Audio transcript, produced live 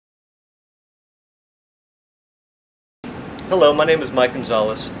Hello, my name is Mike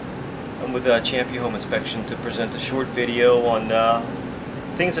Gonzalez. I'm with Champion Home Inspection to present a short video on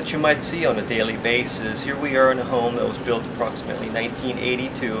things that you might see on a daily basis. Here we are in a home that was built approximately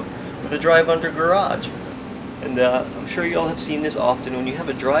 1982 with a drive-under garage. And I'm sure you all have seen this often. When you have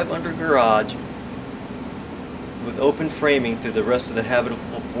a drive-under garage with open framing through the rest of the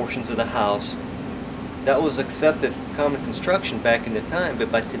habitable portions of the house, that was accepted common construction back in the time,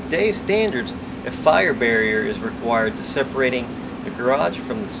 but by today's standards, a fire barrier is required to separating the garage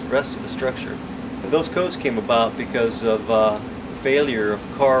from the rest of the structure. And those codes came about because of failure of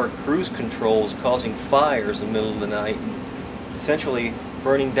car cruise controls causing fires in the middle of the night, and essentially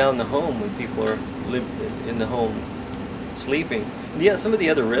burning down the home when people are in the home sleeping. And yeah, some of the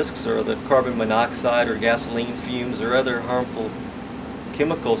other risks are the carbon monoxide or gasoline fumes or other harmful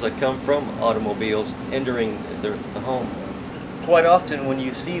chemicals that come from automobiles entering the home. Quite often when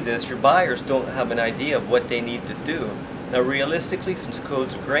you see this, your buyers don't have an idea of what they need to do. Now realistically, since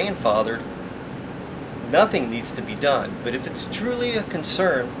codes are grandfathered, nothing needs to be done. But if it's truly a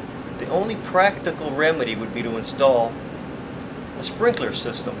concern, the only practical remedy would be to install a sprinkler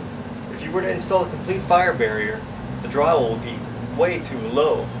system. If you were to install a complete fire barrier, the drywall would be way too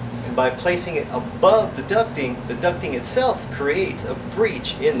low. And by placing it above the ducting itself creates a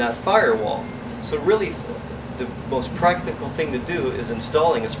breach in that firewall. So really, the most practical thing to do is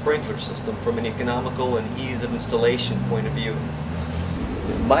installing a sprinkler system from an economical and ease of installation point of view.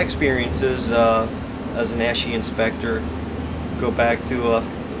 My experiences as an ASHI inspector go back to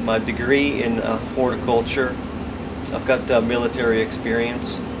my degree in horticulture. I've got military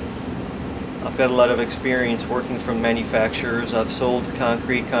experience. I've got a lot of experience working from manufacturers. I've sold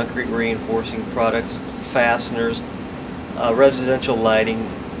concrete reinforcing products, fasteners, residential lighting.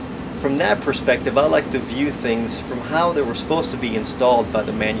 From that perspective, I like to view things from how they were supposed to be installed by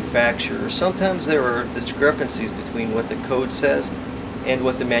the manufacturer. Sometimes there are discrepancies between what the code says and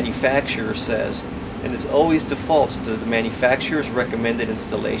what the manufacturer says, and it always defaults to the manufacturer's recommended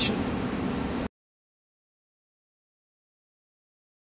installations.